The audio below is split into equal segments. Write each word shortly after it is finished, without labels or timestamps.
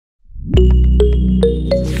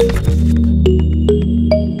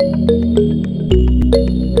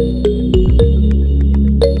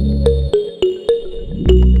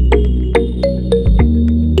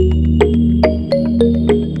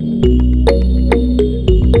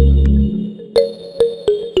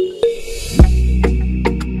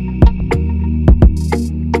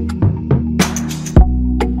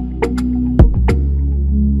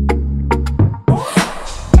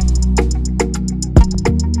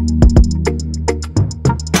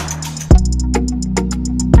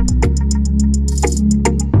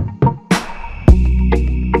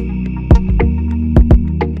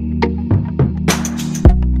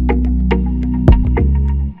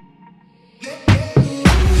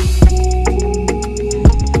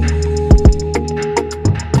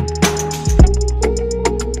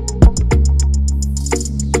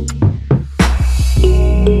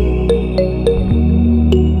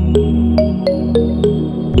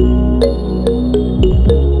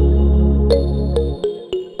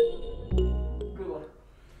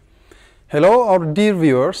Hello, our dear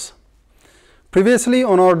viewers. Previously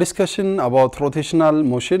on our discussion about rotational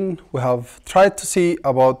motion, we have tried to see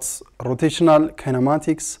about rotational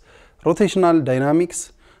kinematics, rotational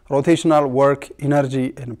dynamics, rotational work,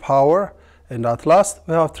 energy and power, and at last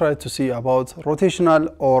we have tried to see about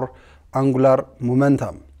rotational or angular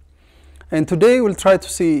momentum. And today we'll try to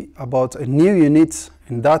see about a new unit,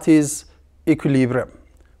 and that is equilibrium.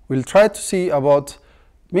 We'll try to see about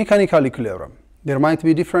mechanical equilibrium. There might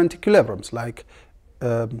be different equilibriums like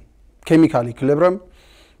chemical equilibrium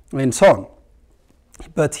and so on.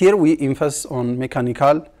 But here we emphasize on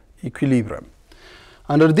mechanical equilibrium.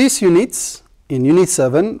 Under these units, in Unit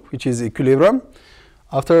 7, which is equilibrium,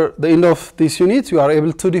 after the end of this unit, you are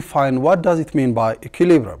able to define what does it mean by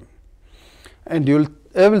equilibrium. And you'll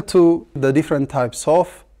able to the different types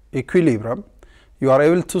of equilibrium. You are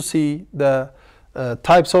able to see the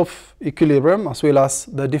types of equilibrium as well as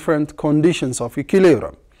the different conditions of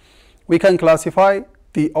equilibrium. We can classify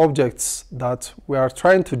the objects that we are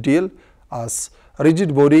trying to deal as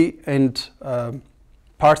rigid body and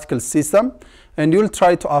particle system, and you'll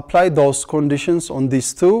try to apply those conditions on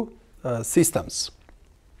these two systems.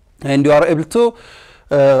 And you are able to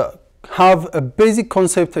have a basic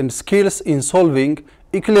concept and skills in solving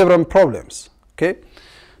equilibrium problems. Okay.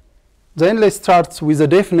 Then let's start with the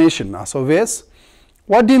definition as obvious.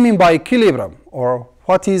 What do you mean by equilibrium, or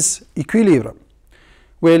what is equilibrium?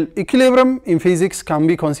 Well, equilibrium in physics can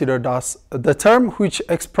be considered as the term which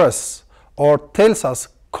expresses or tells us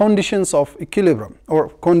conditions of equilibrium or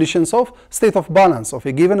conditions of state of balance of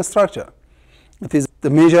a given structure. It is the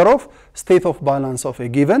measure of state of balance of a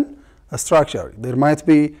given structure. There might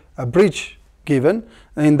be a bridge given,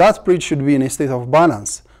 and that bridge should be in a state of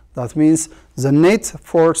balance. That means the net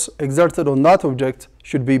force exerted on that object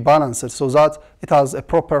should be balanced so that it has a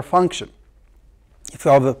proper function. If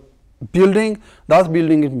you have a building, that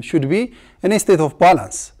building should be in a state of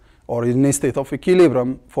balance or in a state of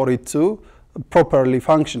equilibrium for it to properly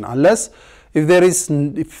function. Unless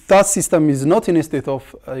if that system is not in a state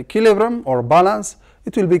of equilibrium or balance,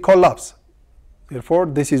 it will be collapsed. Therefore,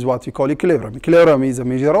 this is what we call equilibrium. Equilibrium is a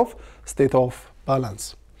measure of state of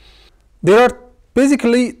balance. There are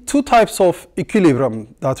basically two types of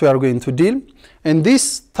equilibrium that we are going to deal, and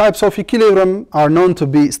these types of equilibrium are known to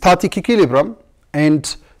be static equilibrium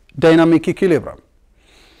and dynamic equilibrium.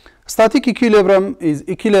 Static equilibrium is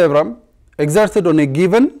equilibrium exerted on a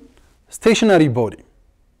given stationary body,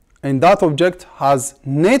 and that object has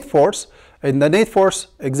net force, and the net force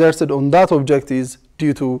exerted on that object is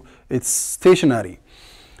due to its stationary.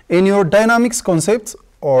 In your dynamics concept,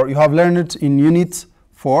 or you have learned it in Unit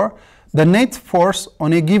 4, the net force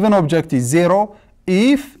on a given object is zero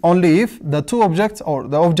if only if the two objects or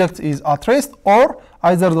the object is at rest or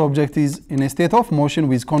either the object is in a state of motion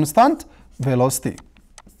with constant velocity.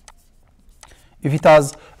 If it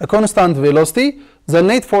has a constant velocity, the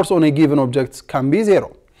net force on a given object can be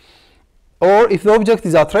zero. Or if the object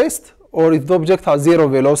is at rest, or if the object has zero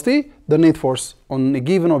velocity, the net force on a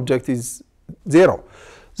given object is zero.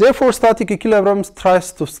 Therefore, static equilibrium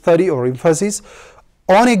tries to study or emphasize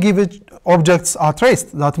on a given object at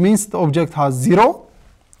rest. That means the object has zero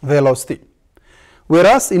velocity.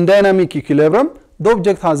 Whereas in dynamic equilibrium, the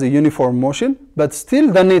object has a uniform motion, but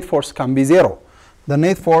still the net force can be zero. The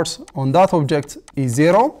net force on that object is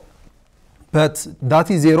zero, but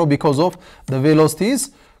that is zero because of the velocity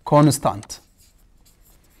is constant.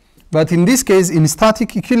 But in this case, in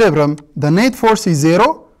static equilibrium, the net force is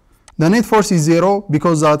zero. The net force is zero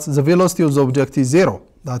because that the velocity of the object is zero.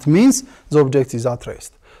 That means the object is at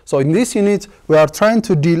rest. So in this unit, we are trying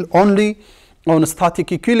to deal only on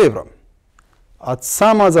static equilibrium. At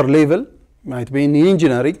some other level, might be in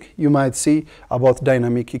engineering, you might see about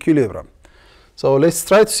dynamic equilibrium. So let's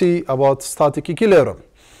try to see about static equilibrium.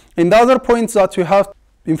 And the other point that we have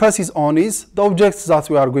emphasis on is the objects that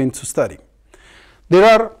we are going to study. There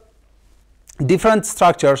are different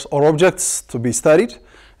structures or objects to be studied,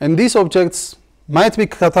 and these objects might be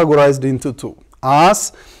categorized into two,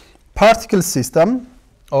 as particle system,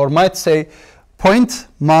 or might say point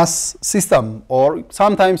mass system, or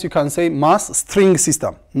sometimes you can say mass string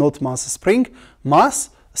system, not mass spring, mass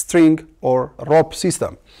string or rope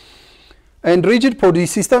system. And rigid body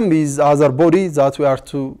system is other body that we are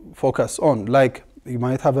to focus on, like you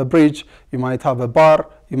might have a bridge, you might have a bar,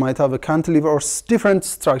 you might have a cantilever, or different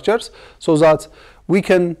structures, so that we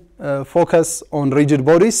can focus on rigid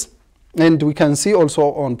bodies, and we can see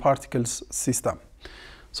also on particles system.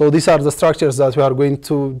 So these are the structures that we are going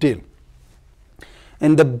to deal.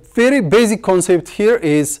 And the very basic concept here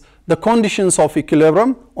is the conditions of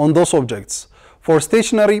equilibrium on those objects. For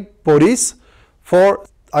stationary bodies, for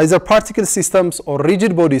either particle systems or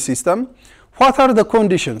rigid body system, what are the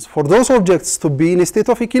conditions for those objects to be in a state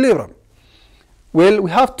of equilibrium? Well,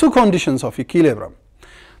 we have two conditions of equilibrium.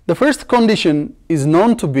 The first condition is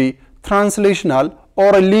known to be translational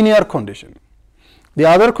or a linear condition. The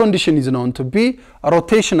other condition is known to be a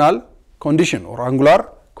rotational condition or angular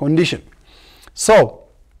condition. So,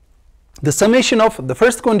 the summation of the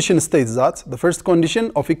first condition states that the first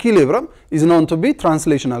condition of equilibrium is known to be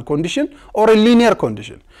translational condition or a linear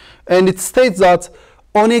condition. And it states that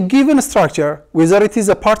on a given structure, whether it is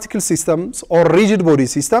a particle system or rigid body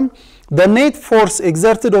system, the net force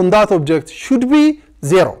exerted on that object should be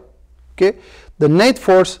zero. Okay? The net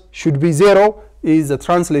force should be zero is the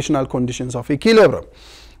translational conditions of equilibrium.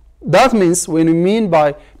 That means when we mean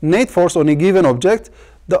by net force on a given object,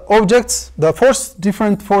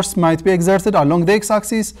 different force might be exerted along the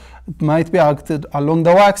x-axis, it might be acted along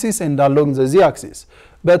the y-axis and along the z-axis.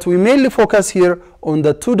 But we mainly focus here on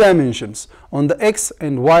the two dimensions, on the x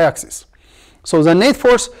and y-axis. So the net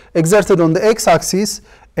force exerted on the x-axis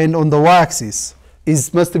and on the y-axis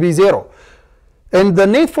must be zero. And the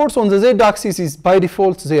net force on the z-axis is by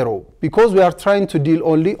default zero, because we are trying to deal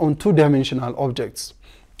only on two-dimensional objects.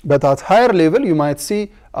 But at higher level, you might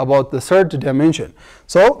see about the third dimension.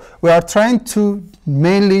 So we are trying to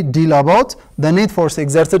mainly deal about the net force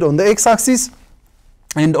exerted on the x-axis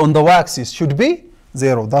and on the y-axis should be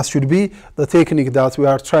zero. That should be the technique that we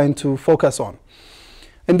are trying to focus on.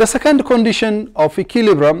 And the second condition of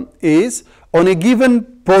equilibrium is on a given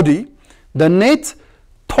body, the net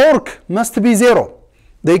torque must be zero.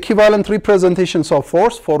 The equivalent representations of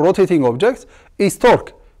force for rotating objects is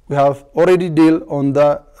torque. We have already dealt on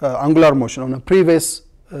the angular motion on a previous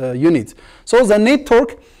unit. So the net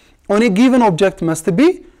torque on a given object must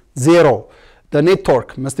be zero. The net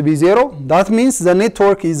torque must be zero. That means the net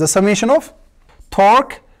torque is the summation of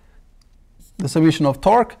torque,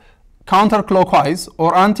 counterclockwise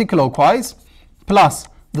or anti-clockwise, plus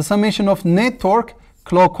the summation of net torque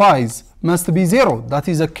clockwise must be zero. That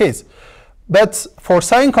is the case. But for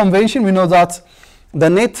sign convention, we know that the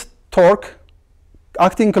net torque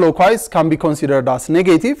acting clockwise can be considered as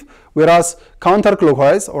negative, whereas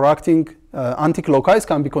counterclockwise or acting anti-clockwise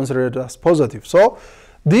can be considered as positive. So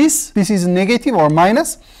this is negative or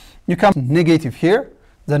minus. You can negative here,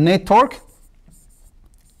 the net torque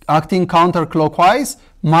acting counterclockwise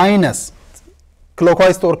minus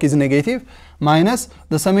clockwise torque is negative, minus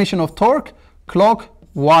the summation of torque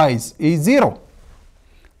clockwise is zero.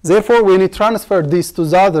 Therefore, when we transfer this to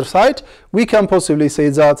the other side, we can possibly say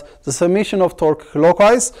that the summation of torque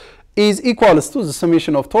clockwise is equals to the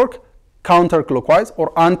summation of torque counterclockwise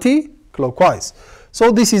or anti-clockwise.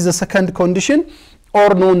 So this is the second condition,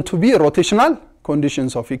 or known to be rotational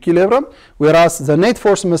conditions of equilibrium, whereas the net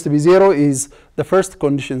force must be zero is the first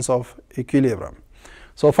conditions of equilibrium.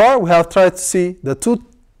 So far, we have tried to see the two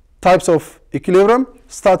types of equilibrium,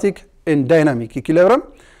 static and dynamic equilibrium.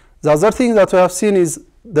 The other thing that we have seen is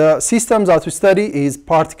the systems that we study is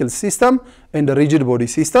particle system and the rigid body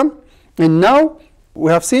system. And now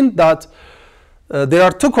we have seen that there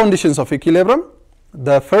are two conditions of equilibrium.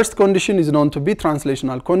 The first condition is known to be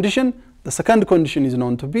translational condition. The second condition is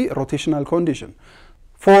known to be rotational condition.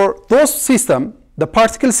 For those systems, the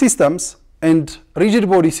particle systems and rigid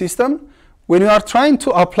body system, when we are trying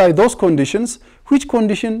to apply those conditions, which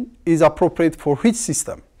condition is appropriate for which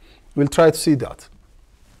system? We'll try to see that.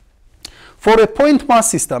 For a point mass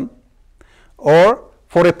system or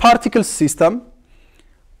for a particle system,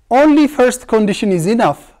 only first condition is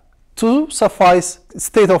enough to suffice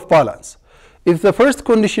state of balance. If the first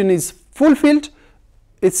condition is fulfilled,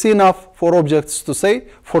 it's enough for objects to say,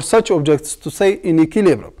 for such objects to say in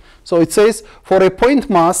equilibrium. So it says for a point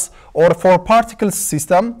mass or for particle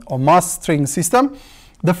system or mass string system,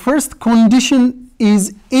 the first condition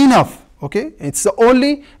is enough. Okay, it's the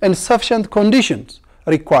only and sufficient conditions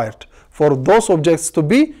required for those objects to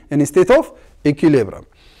be in a state of equilibrium.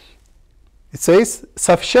 It says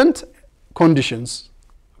sufficient conditions,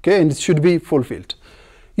 okay, and it should be fulfilled.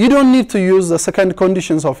 You don't need to use the second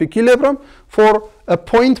conditions of equilibrium for a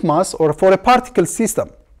point mass or for a particle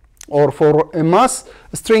system or for a mass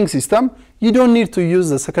string system. You don't need to use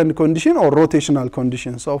the second condition or rotational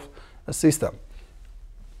conditions of a system.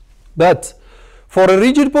 But for a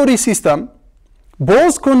rigid body system,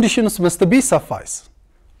 both conditions must be suffice,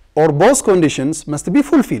 or both conditions must be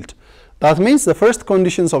fulfilled. That means the first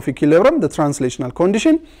conditions of equilibrium, the translational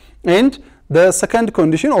condition, and the second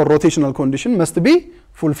condition or rotational condition must be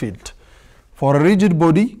fulfilled. For a rigid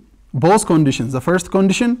body, both conditions, the first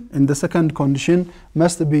condition and the second condition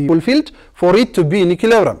must be fulfilled for it to be in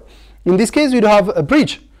equilibrium. In this case, we have a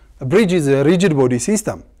bridge. A bridge is a rigid body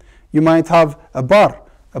system. You might have a bar.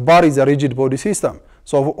 a bar is a rigid body system.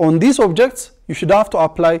 So on these objects, you should have to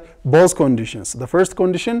apply both conditions, the first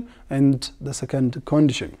condition and the second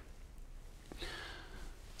condition.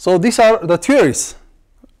 So these are the theories.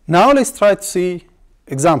 Now let's try to see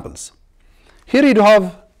examples. Here you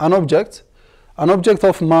have an object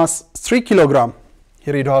of mass 3 kilogram.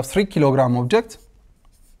 Here you have 3 kilogram object,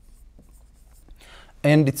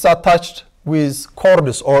 and it's attached with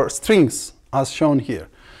cords or strings as shown here.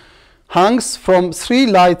 Hangs from 3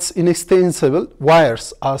 lights inextensible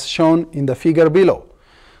wires as shown in the figure below.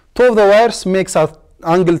 2 of the wires makes an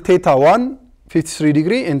angle theta 1 53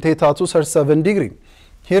 degree and theta 2 37 degree.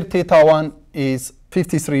 Here theta 1 is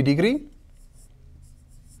 53 degree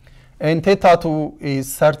and theta 2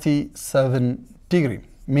 is 37 degree,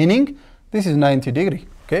 meaning this is 90 degree,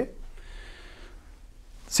 okay?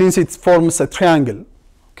 Since it forms a triangle,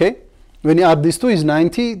 okay? When you add these two is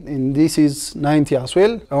 90 and this is 90 as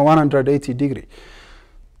well, 180 degree.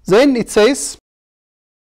 Then it says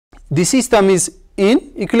the system is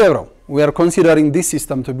in equilibrium. We are considering this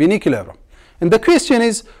system to be in equilibrium. And the question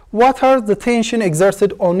is, what are the tension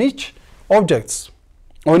exerted on each objects,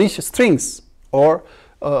 on each strings, or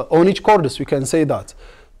on each cords, we can say that.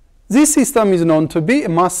 This system is known to be a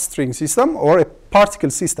mass string system or a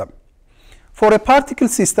particle system. For a particle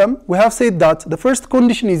system, we have said that the first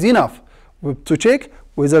condition is enough to check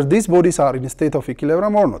whether these bodies are in a state of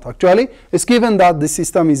equilibrium or not. Actually, it's given that the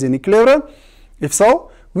system is in equilibrium. If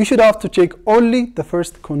so, we should have to check only the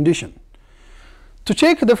first condition. To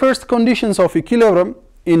check the first conditions of equilibrium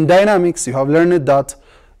in dynamics, you have learned that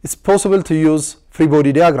it's possible to use free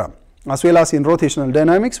body diagram. As well as in rotational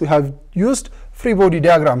dynamics, we have used free body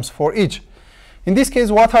diagrams for each. In this case,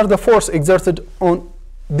 what are the force exerted on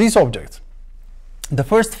this object? The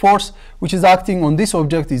first force which is acting on this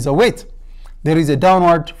object is a weight. There is a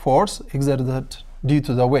downward force exerted due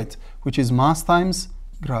to the weight, which is mass times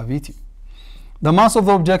gravity. The mass of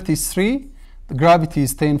the object is 3, the gravity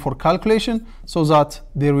is 10 for calculation, so that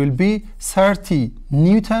there will be 30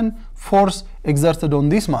 Newton force exerted on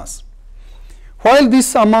this mass. While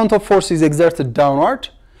this amount of force is exerted downward,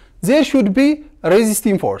 there should be a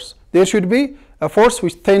resisting force. There should be a force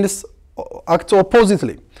which tends to act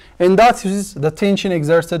oppositely, and that is the tension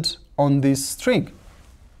exerted on this string.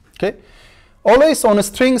 Okay? Always on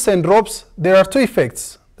strings and ropes, there are 2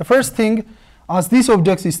 effects. The first thing, as this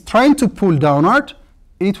object is trying to pull downward,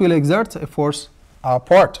 it will exert a force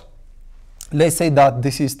upward. Let's say that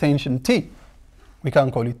this is tension T. We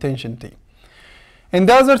can call it tension T. And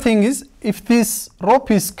the other thing is, if this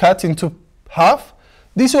rope is cut into half,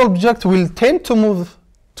 this object will tend to move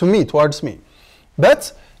to me, towards me.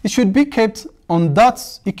 But it should be kept on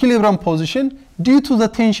that equilibrium position due to the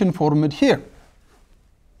tension formed here.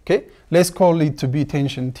 Okay, let's call it to be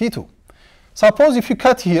tension T2. Suppose if you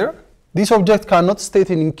cut here, this object cannot stay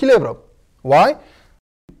in equilibrium. Why?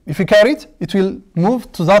 If you carry it, it will move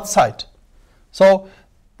to that side. So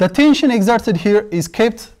the tension exerted here is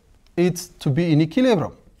kept it to be in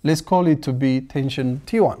equilibrium. Let's call it to be tension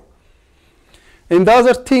T1. And the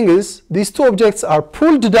other thing is, these 2 objects are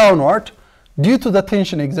pulled downward due to the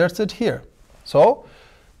tension exerted here. So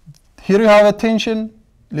here you have a tension,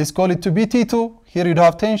 let's call it to be T2. Here you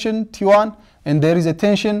have tension T1, and there is a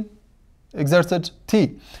tension exerted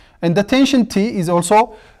T. And the tension T is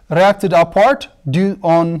also reacted upward due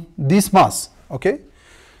on this mass. Okay?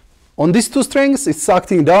 On these 2 strings, it's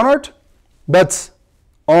acting downward, but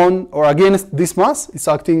on or against this mass, it's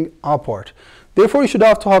acting upward. Therefore, you should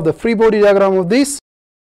have to have the free body diagram of this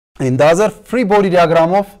and the other free body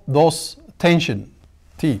diagram of those tension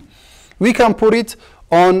T. We can put it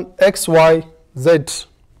on X, Y, Z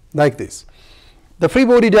like this. The free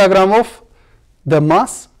body diagram of the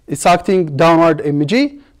mass is acting downward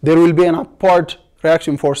mg. There will be an upward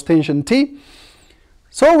reaction force tension T.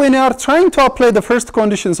 So when you are trying to apply the first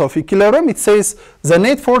conditions of equilibrium, it says the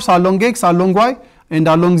net force along X, along Y, and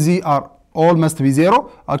along Z are all must be 0.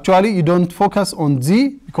 Actually, you don't focus on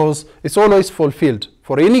Z because it's always fulfilled.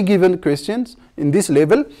 For any given questions in this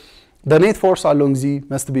level, the net force along Z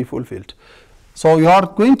must be fulfilled. So you are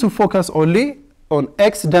going to focus only on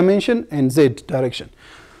X dimension and Z direction.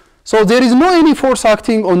 So there is no any force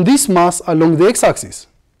acting on this mass along the X-axis.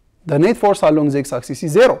 The net force along the X-axis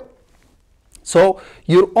is 0. So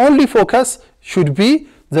your only focus should be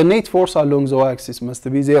the net force along the Y-axis must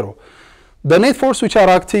be 0. The net force which are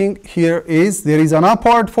acting here is, there is an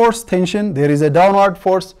upward force, tension, there is a downward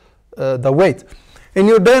force, the weight. In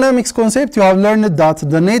your dynamics concept, you have learned that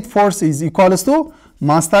the net force is equals to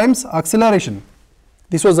mass times acceleration.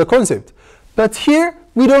 This was the concept. But here,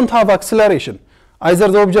 we don't have acceleration. Either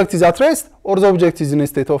the object is at rest or the object is in a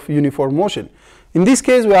state of uniform motion. In this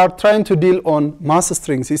case, we are trying to deal on mass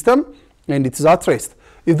string system, and it is at rest.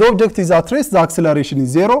 If the object is at rest, the acceleration is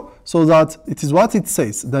 0, so that it is what it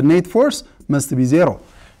says. The net force must be 0.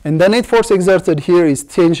 And the net force exerted here is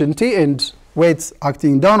tension T and weight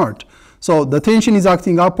acting downward. So the tension is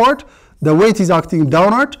acting upward, the weight is acting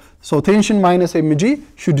downward, so tension minus mg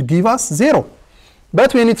should give us 0.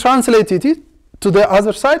 But when you translate it to the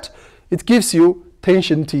other side, it gives you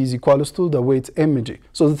tension T is equals to the weight mg.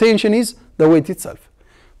 So the tension is the weight itself.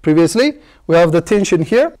 Previously, we have the tension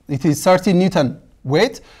here. It is 30 Newton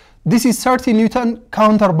weight. This is 30 Newton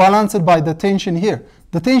counterbalanced by the tension here.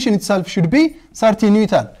 The tension itself should be 30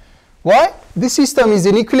 Newton. Why? This system is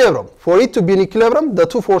in equilibrium. For it to be in equilibrium, the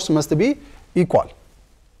two forces must be equal.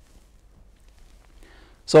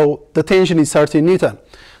 So the tension is 30 Newton.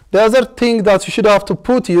 The other thing that you should have to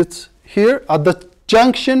put it here at the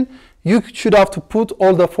junction, you should have to put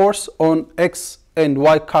all the force on x and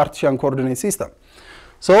y Cartesian coordinate system.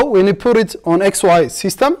 So when you put it on xy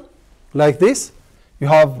system like this, you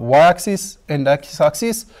have y-axis and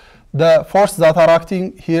x-axis. The force that are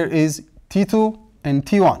acting here is T2 and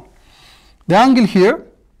T1. The angle here,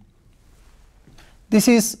 this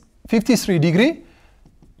is 53 degree.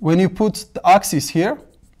 When you put the axis here,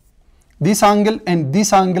 this angle and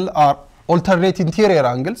this angle are alternate interior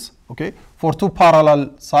angles, okay, for two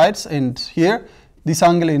parallel sides, and here this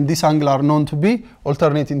angle and this angle are known to be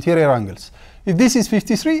alternate interior angles. If this is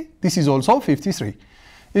 53, this is also 53.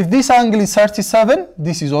 If this angle is 37,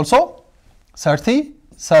 this is also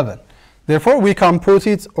 37. Therefore, we can put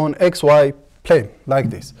it on xy plane like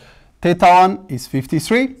this. Theta 1 is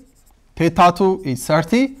 53, theta 2 is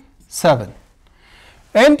 37.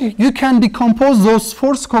 And you can decompose those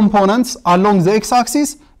force components along the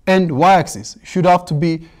x-axis and y-axis. Should have to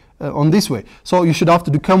be on this way. So you should have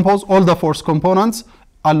to decompose all the force components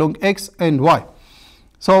along x and y.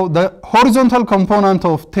 So the horizontal component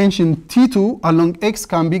of tension T2 along x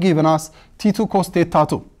can be given as T2 cos theta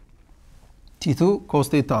 2. T2 cos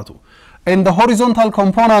theta 2. And the horizontal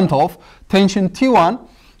component of tension T1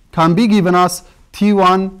 can be given as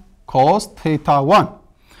T1 cos theta 1.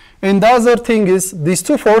 And the other thing is these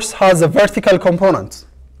two forces has a vertical component.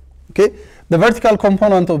 Okay? The vertical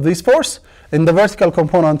component of this force and the vertical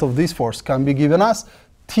component of this force can be given as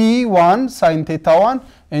T1 sine theta 1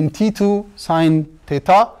 and T2 sine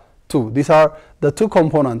theta 2. These are the two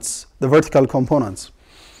components, the vertical components.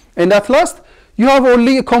 And at last, you have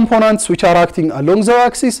only components which are acting along the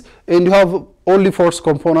axis, and you have only force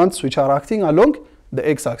components which are acting along the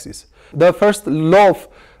x-axis. The first law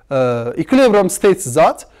of equilibrium states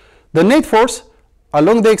that the net force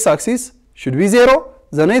along the x-axis should be 0.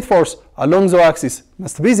 The net force along the y-axis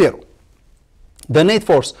must be 0. The net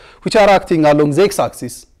force which are acting along the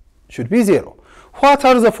x-axis should be 0. What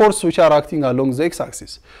are the forces which are acting along the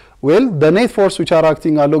x-axis? Well, the net force which are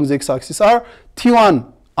acting along the x-axis are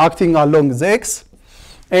T1 acting along the x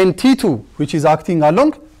and T2 which is acting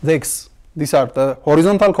along the x. These are the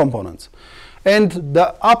horizontal components. And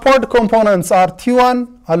the upward components are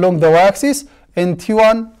T1 along the y-axis and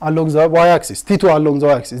T1 along the y-axis, T2 along the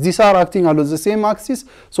y-axis. These are acting along the same axis,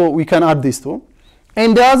 so we can add these two.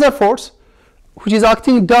 And the other force which is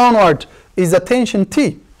acting downward is the tension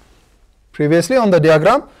T. Previously on the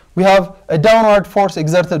diagram, we have a downward force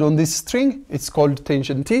exerted on this string. It's called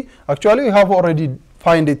tension T. Actually, we have already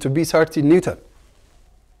found it to be 30 Newton.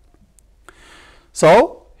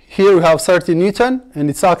 So here we have 30 Newton and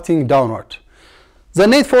it's acting downward. The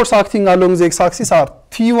net force acting along the x-axis are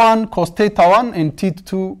T1 cos theta 1 and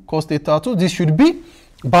T2 cos theta 2. This should be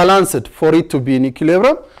balanced for it to be in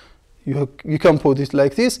equilibrium. You can put it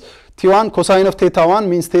like this. T1 cosine of theta 1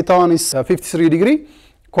 means theta 1 is 53 degree.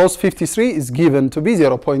 Cos 53 is given to be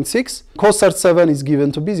 0.6. Cos 37 is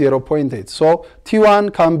given to be 0.8. So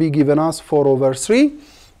T1 can be given as 4 over 3.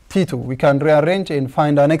 T2, we can rearrange and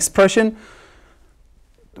find an expression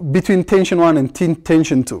between tension 1 and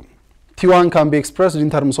tension 2. T1 can be expressed in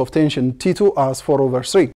terms of tension T2 as 4 over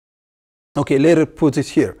 3. Okay, later put it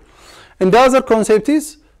here. And the other concept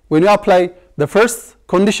is, when you apply the first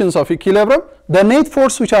conditions of equilibrium, the net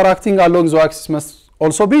force which are acting along the axis must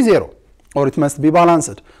also be 0, or it must be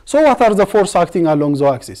balanced. So what are the force acting along the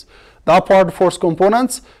axis? The upward force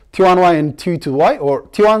components, T1y and T2y, or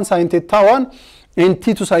T1 sine theta 1 and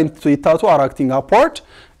T2 sine theta 2 are acting upward,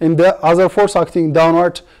 and the other force acting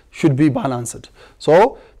downward should be balanced.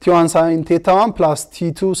 So T1 sine theta 1 plus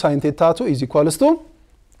T2 sine theta 2 is equals to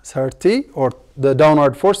 30, or the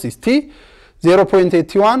downward force is T. 0.8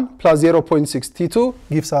 T1 plus 0.6 T2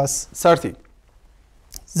 gives us 30.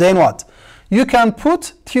 Then what? You can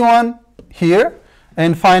put T1 here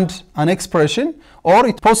and find an expression, or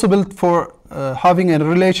it's possible for having a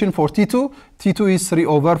relation for T2. T2 is 3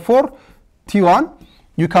 over 4. T1,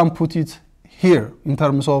 you can put it here in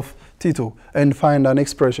terms of T2 and find an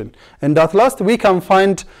expression. And at last, we can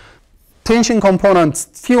find tension components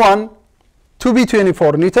T1 to be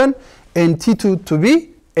 24 Newton and T2 to be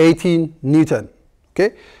 18 Newton.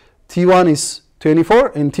 Okay, T1 is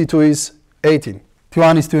 24 and T2 is 18.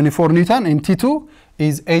 T1 is 24 Newton and T2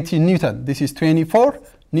 is 18 Newton. This is 24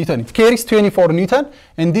 Newton. It carries 24 Newton,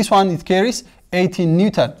 and this one it carries 18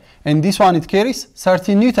 Newton, and this one it carries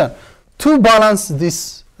 13 Newton to balance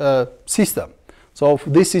this system. So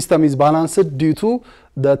this system is balanced due to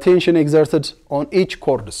the tension exerted on each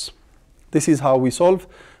chords. This is how we solve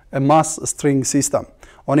a mass string system.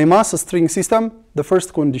 On a mass string system, the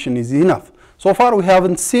first condition is enough. So far we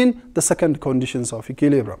haven't seen the second conditions of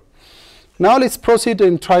equilibrium. Now let's proceed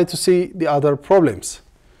and try to see the other problems.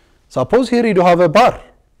 Suppose here you have a bar,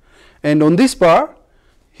 and on this bar,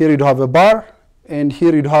 here you have a bar, and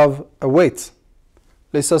here you have a weight.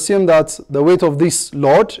 Let's assume that the weight of this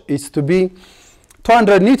load is to be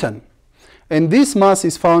 200 Newton, and this mass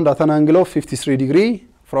is found at an angle of 53 degrees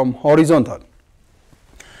from horizontal.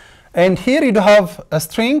 And here you have a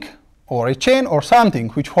string or a chain or something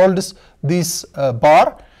which holds this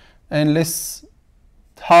bar, and let's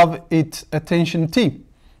have it a tension T.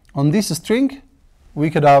 On this string, we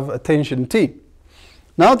could have a tension T.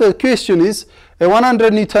 Now the question is, a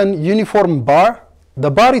 100 Newton uniform bar,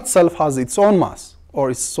 the bar itself has its own mass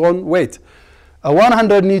or its own weight. A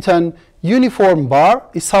 100 Newton uniform bar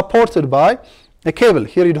is supported by a cable.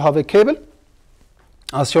 Here you have a cable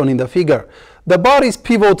as shown in the figure. The bar is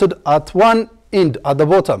pivoted at one end at the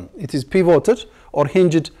bottom. It is pivoted or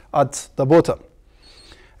hinged at the bottom.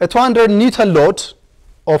 A 200 Newton load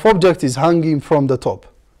of object is hanging from the top.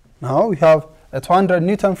 Now we have a 200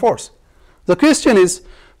 Newton force. The question is,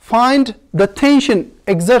 find the tension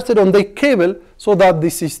exerted on the cable so that the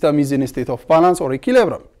system is in a state of balance or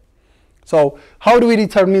equilibrium. So how do we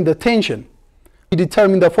determine the tension? We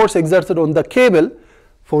determine the force exerted on the cable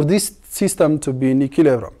for this system to be in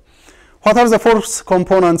equilibrium. What are the force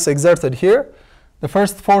components exerted here? The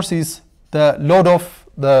first force is the load of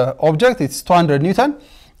the object, it's 200 Newton.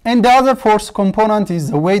 And the other force component is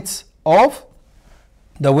the weight of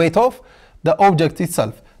the object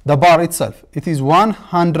itself, the bar itself. It is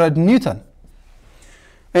 100 Newton.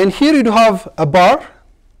 And here you have a bar,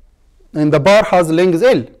 and the bar has length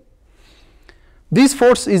L. This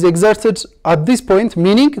force is exerted at this point,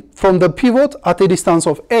 meaning from the pivot at a distance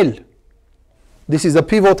of L. This is a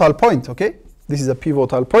pivotal point, okay? This is a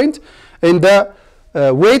pivotal point. And the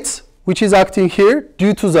weight which is acting here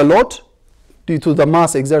due to the load, due to the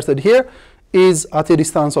mass exerted here, is at a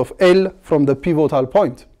distance of L from the pivotal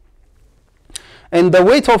point. And the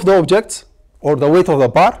weight of the object, or the weight of the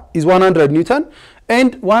bar, is 100 Newton.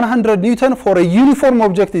 And 100 Newton for a uniform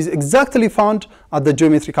object is exactly found at the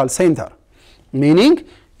geometrical center. Meaning,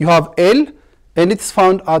 you have L, and it's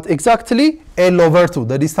found at exactly L over 2.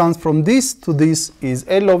 The distance from this to this is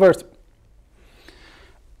L over 2.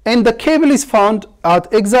 And the cable is found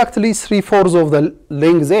at exactly 3/4 of the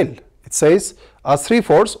length L. It says at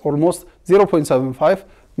 3/4, almost 0.75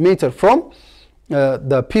 meter from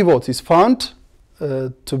the pivot is found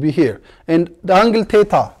to be here. And the angle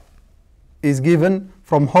theta is given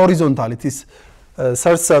from horizontal. It is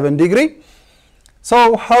 37 degrees.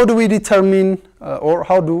 So how do we determine or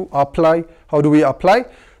how do we apply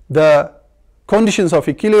the conditions of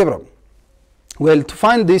equilibrium? Well, to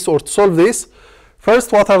find this or to solve this,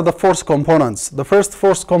 first, what are the force components? The first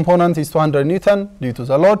force component is 200 Newton due to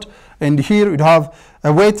the load, and here you have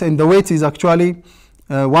a weight, and the weight is actually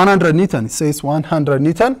 100 Newton. It says 100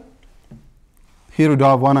 Newton. Here you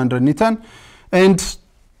have 100 Newton, and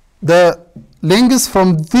the length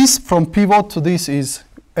from pivot to this is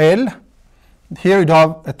L. Here you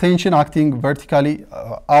have a tension acting vertically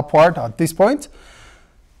upward at this point.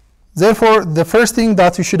 Therefore, the first thing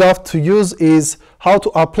that you should have to use is how to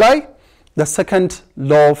apply the second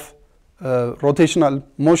law of rotational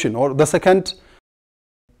motion, or the second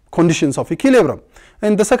conditions of equilibrium.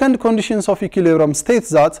 And the second conditions of equilibrium states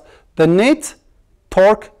that the net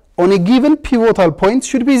torque on a given pivotal point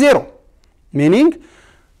should be 0, meaning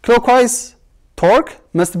clockwise torque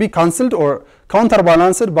must be cancelled or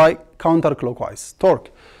counterbalanced by counterclockwise torque.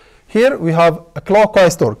 Here we have a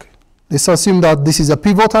clockwise torque. Let's assume that this is a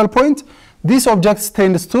pivotal point. This object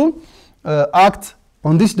tends to act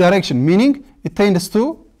on this direction, meaning it tends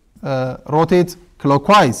to rotate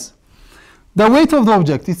clockwise. The weight of the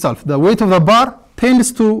object itself, the weight of the bar,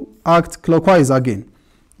 tends to act clockwise again.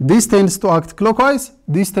 This tends to act clockwise,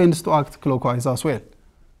 this tends to act clockwise as well.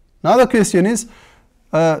 Now the question is,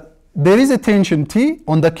 there is a tension T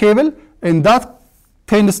on the cable, and that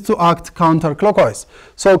tends to act counterclockwise.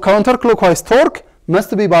 So counterclockwise torque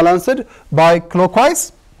must be balanced by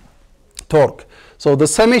clockwise torque. So the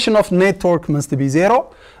summation of net torque must be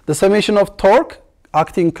 0. The summation of torque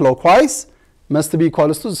acting clockwise must be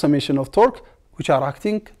equal to the summation of torque which are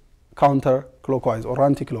acting counterclockwise or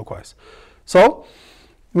anti-clockwise. So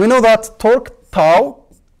we know that torque tau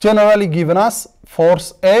generally given us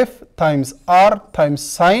force F times R times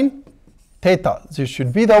sine theta. This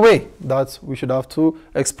should be the way that we should have to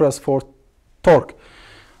express for torque,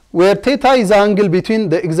 where theta is the angle between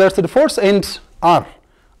the exerted force and R.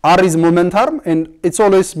 R is momentum and it's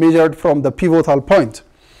always measured from the pivotal point.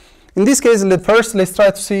 In this case, let's try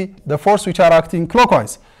to see the force which are acting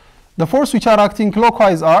clockwise. The force which are acting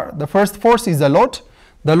clockwise are, the first force is the load.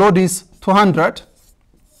 The load is 200.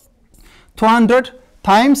 200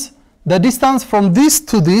 times the distance from this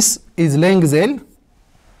to this is length L.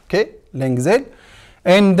 Okay, length L.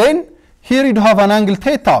 And then here you have an angle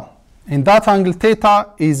theta. And that angle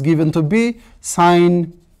theta is given to be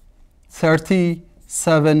sine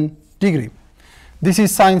 37 degree. This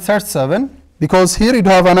is sine 37 because here you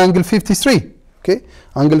have an angle 53. Okay,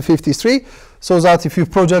 angle 53. So that if you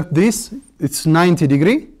project this, it's 90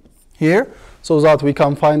 degree here. So that we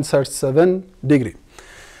can find 37 degree.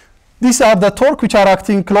 These are the torque which are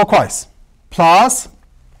acting clockwise. Plus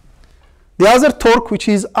the other torque which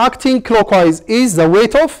is acting clockwise is the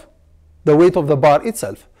weight of the bar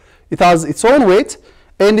itself. It has its own weight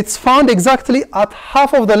and it's found exactly at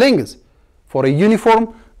half of the length. For a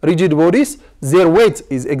uniform rigid bodies, their weight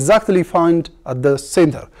is exactly found at the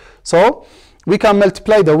center. So we can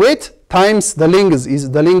multiply the weight times the length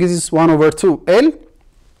is 1 over 2 L.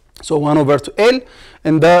 So 1 over 2 L,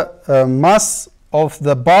 and the mass of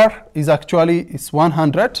the bar is actually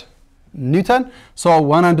 100 Newton. So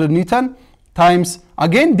 100 Newton times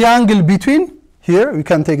again the angle between, here we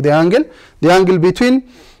can take the angle between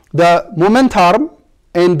the momentum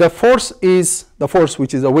and the force is the force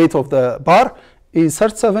which is the weight of the bar is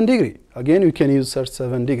 37 degree. Again we can use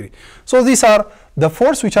 37 degree. So these are the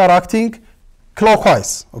force which are acting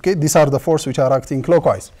clockwise. Okay, these are the force which are acting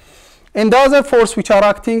clockwise. And the other force which are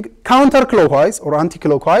acting counterclockwise or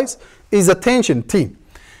anti-clockwise is the tension T.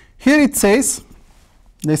 Here it says,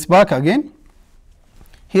 let's back again.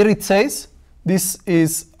 Here it says this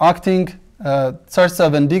is acting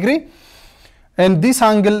 37 degree and this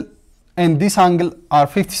angle are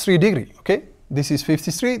 53 degree. Okay, this is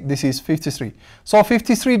 53, this is 53. So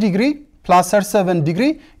 53 degree plus 37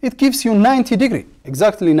 degree, it gives you 90 degree,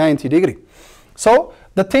 exactly 90 degree. So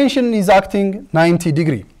the tension is acting 90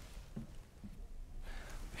 degree.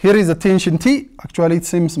 Here is the tension T. Actually, it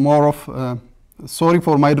seems more of, sorry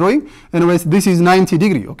for my drawing. Anyways, this is 90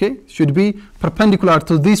 degree, okay? Should be perpendicular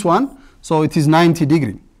to this one. So it is 90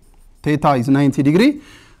 degree. Theta is 90 degree.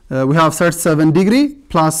 We have 37 degree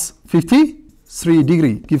plus 53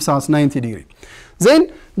 degree gives us 90 degree.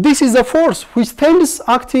 Then this is the force which tends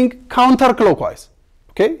acting counterclockwise.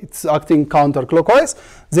 Okay, it's acting counterclockwise.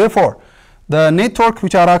 Therefore, the net torque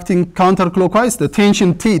which are acting counterclockwise, the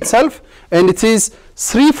tension T itself, and it is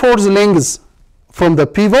 3/4 lengths from the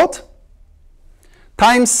pivot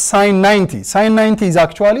times sine 90. Sine 90 is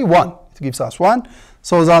actually 1. It gives us 1.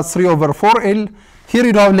 So that's 3 over 4 L. Here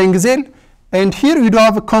you have length L, and here you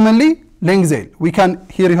have commonly length L. We can,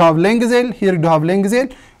 here you have length L, here you have length L.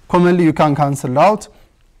 Commonly you can cancel out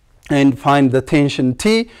and find the tension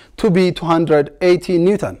T to be 280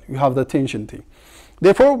 Newton. You have the tension T.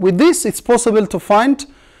 Therefore, with this, it's possible to find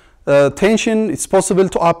tension. It's possible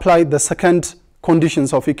to apply the second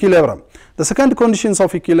conditions of equilibrium. The second conditions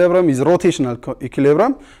of equilibrium is rotational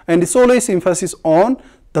equilibrium, and it's always emphasis on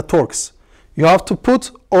the torques. You have to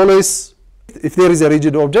put always, if there is a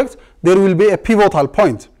rigid object, there will be a pivotal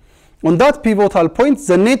point. On that pivotal point,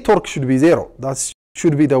 the net torque should be 0. That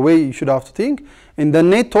should be the way you should have to think. And the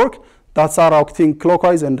net torque, that's our acting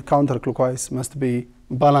clockwise and counterclockwise must be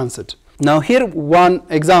balanced. Now here one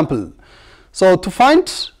example. So to find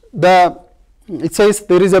it says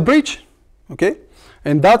there is a bridge, okay,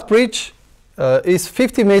 and that bridge is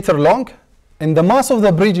 50 meters long, and the mass of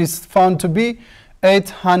the bridge is found to be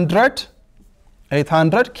 800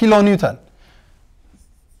 kilonewton,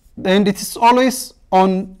 and it is always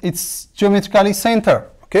on its geometrically center.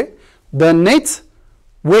 Okay, the net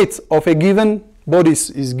weight of a given body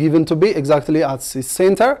is given to be exactly at its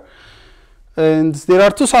center. And there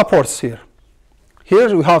are two supports here.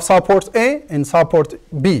 Here we have support A and support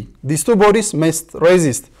B. These two bodies must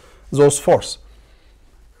resist those forces.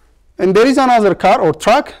 And there is another car or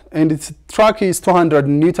truck, and its truck is 200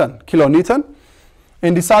 kilonewton,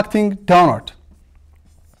 and it's acting downward.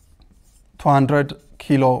 200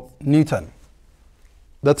 kilonewton.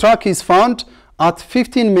 The track is found at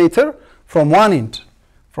 15 meter from one end.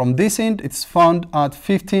 From this end, it's found at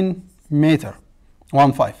 15 meter,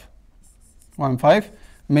 15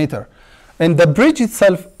 meter. And the bridge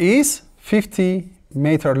itself is 50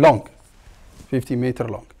 meter long, 50 meter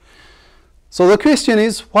long. So the question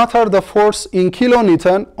is, what are the force in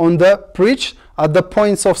kilonewton on the bridge at the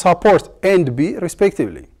points of support A and B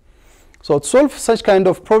respectively? So to solve such kind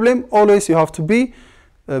of problem, always you have to be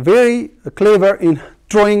very clever in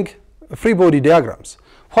drawing free body diagrams.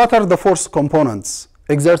 What are the force components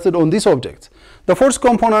exerted on this object? The force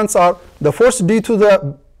components are the force due to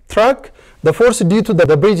the track, the force due to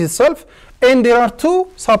the bridge itself, and there are two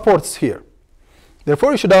supports here.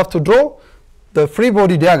 Therefore, you should have to draw the free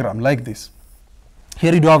body diagram like this.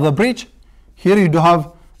 Here you do have the bridge, here you do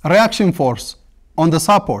have reaction force on the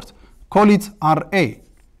support, call it RA,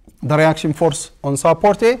 the reaction force on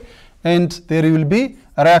support A, and there will be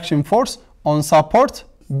a reaction force on support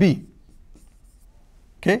B.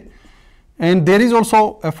 Okay, and there is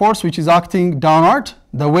also a force which is acting downward,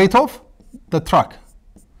 the weight of the track,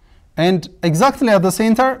 and exactly at the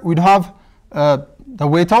center we'd have the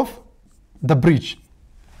weight of the bridge,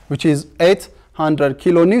 which is 800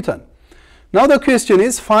 kilonewton. Now the question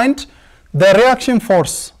is, find the reaction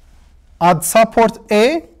force at support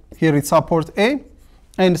A, here it's support A,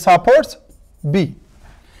 and support B,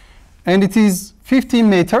 and it is 50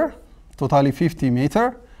 meter, totally 50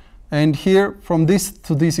 meter, and here from this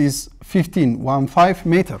to this is 15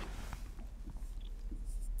 meter,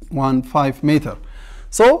 15 meter.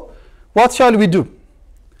 So what shall we do?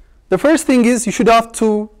 The first thing is you should have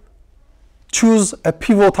to choose a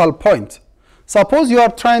pivotal point. Suppose you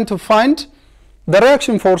are trying to find the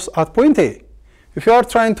reaction force at point A. If you are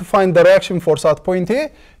trying to find the reaction force at point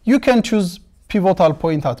A, you can choose pivotal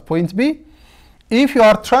point at point B. If you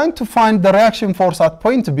are trying to find the reaction force at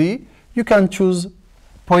point B, you can choose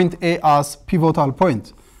point A as pivotal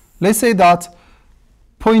point. Let's say that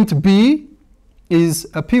point B is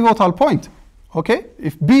a pivotal point. Okay,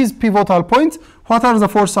 if B is pivotal point, what are the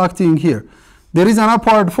forces acting here? There is an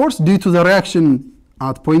upward force due to the reaction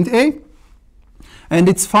at point A, and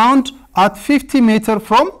it's found at 50 meter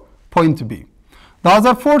from point B. The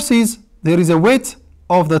other force is there is a weight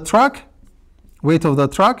of the track,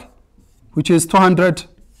 which is 200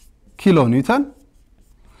 kilonewton.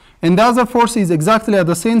 And the other force is exactly at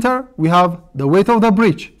the center. We have the weight of the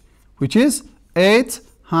bridge, which is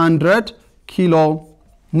 800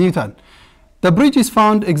 kilonewton. The bridge is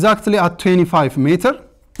found exactly at 25 meter.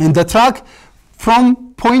 And the track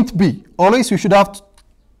from point B, always you should have to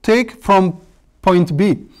take from point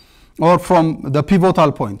B or from the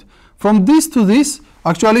pivotal point. From this to this,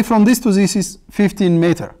 actually from this to this is 15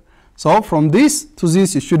 meter. So from this to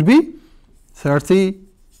this it should be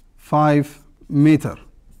 35 meter.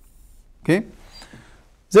 Okay.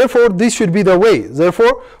 Therefore, this should be the way.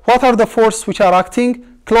 Therefore, what are the forces which are acting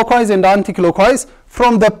clockwise and anti-clockwise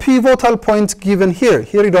from the pivotal point given here?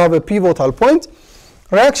 Here you have a pivotal point.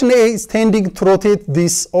 Reaction A is tending to rotate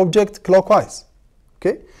this object clockwise.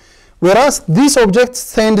 Okay. Whereas this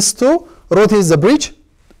object tends to rotate the bridge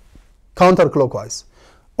counterclockwise.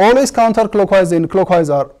 Always counterclockwise and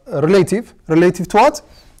clockwise are relative. Relative to what?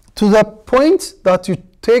 To the point that you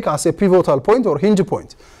take as a pivotal point or hinge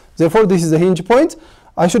point. Therefore, this is the hinge point.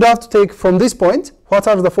 I should have to take from this point what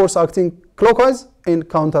are the forces acting clockwise and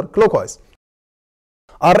counterclockwise.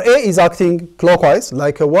 RA is acting clockwise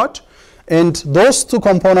like a watch, and those two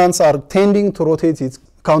components are tending to rotate it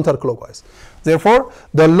counterclockwise. Therefore,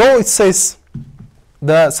 the law it says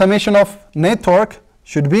the summation of net torque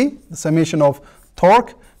should be the summation of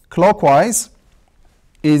torque clockwise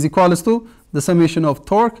is equals to the summation of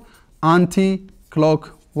torque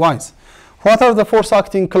anti-clockwise. What are the forces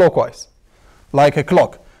acting clockwise? Like a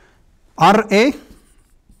clock. RA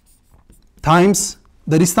times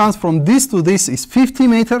the distance from this to this is 50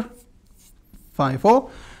 meter, 50,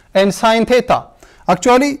 and sine theta.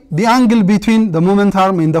 Actually, the angle between the moment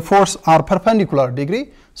arm and the force are perpendicular degree,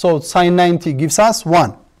 so sine 90 gives us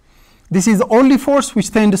 1. This is the only force which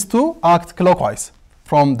tends to act clockwise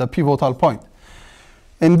from the pivotal point.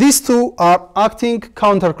 And these two are acting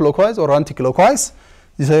counterclockwise or anti-clockwise.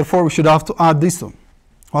 Therefore, we should have to add these two.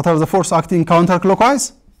 What are the forces acting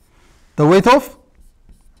counterclockwise? The weight of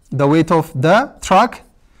the track.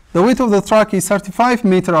 The weight of the track is 35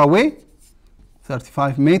 meter away,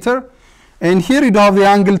 35 meter. And here you have the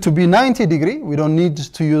angle to be 90 degree. We don't need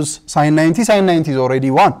to use sine 90. Sine 90 is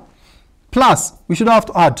already 1. Plus, we should have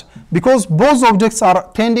to add, because both objects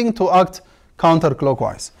are tending to act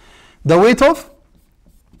counterclockwise. The weight of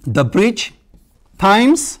the bridge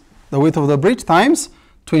times, the weight of the bridge times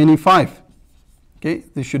 25. Okay,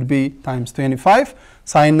 this should be times 25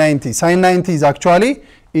 sine 90. Sine 90 is actually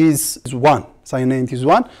is 1. Sine 90 is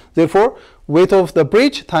 1. Therefore, weight of the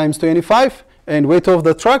bridge times 25 and weight of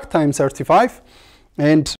the truck times 35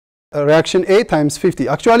 and reaction A times 50.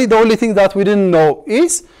 Actually, the only thing that we didn't know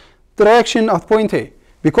is the reaction at point A,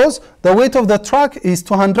 because the weight of the truck is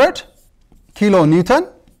 200 kilonewton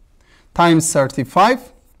times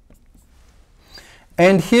 35,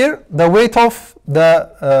 and here the weight of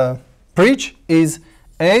the bridge is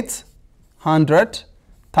 800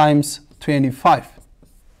 times 25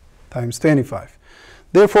 times 25.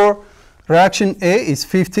 Therefore, reaction A is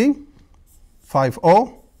 50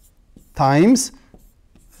 times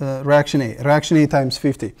reaction A times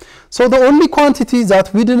 50. So the only quantity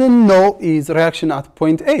that we didn't know is reaction at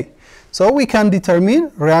point A. So we can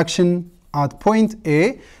determine reaction at point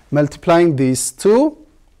A multiplying these two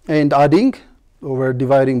and adding over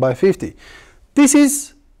dividing by 50. This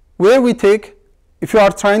is where we take, if you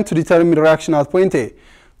are trying to determine reaction at point A.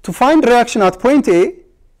 To find reaction at point A,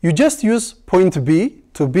 you just use point B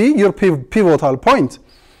to be your pivotal point.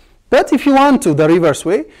 But if you want to the reverse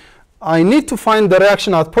way, I need to find the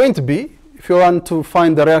reaction at point B. If you want to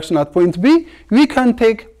find the reaction at point B, we can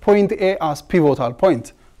take point A as pivotal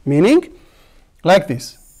point. Meaning, like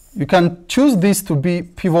this. You can choose this to be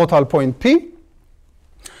pivotal point P.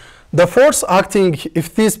 The force acting,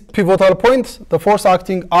 if this pivotal point, the force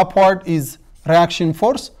acting upward is reaction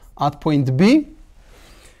force at point B.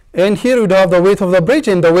 And here we have the weight of the bridge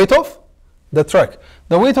and the weight of the truck.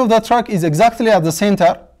 The weight of the truck is exactly at the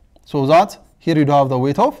center, so that here you have the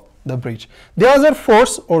weight of the bridge. The other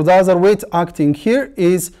force or the other weight acting here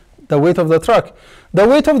is the weight of the truck. The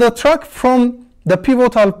weight of the truck from the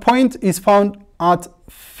pivotal point is found at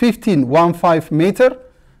 15 meter,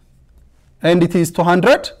 and it is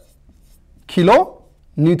 200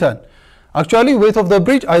 kilonewton. Actually, weight of the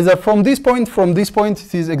bridge either from this point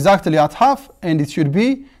it is exactly at half, and it should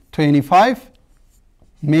be 25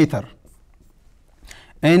 meter.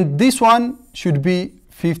 And this one should be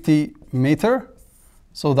 50 meter,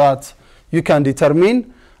 so that you can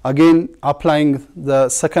determine, again, applying the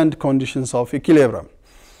second conditions of equilibrium.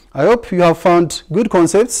 I hope you have found good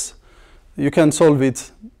concepts. You can solve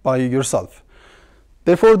it by yourself.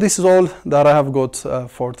 Therefore, this is all that I have got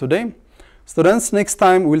for today. Students, next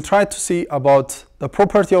time we'll try to see about the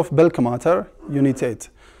property of bulk matter, unit 8.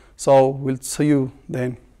 So we'll see you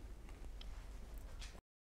then.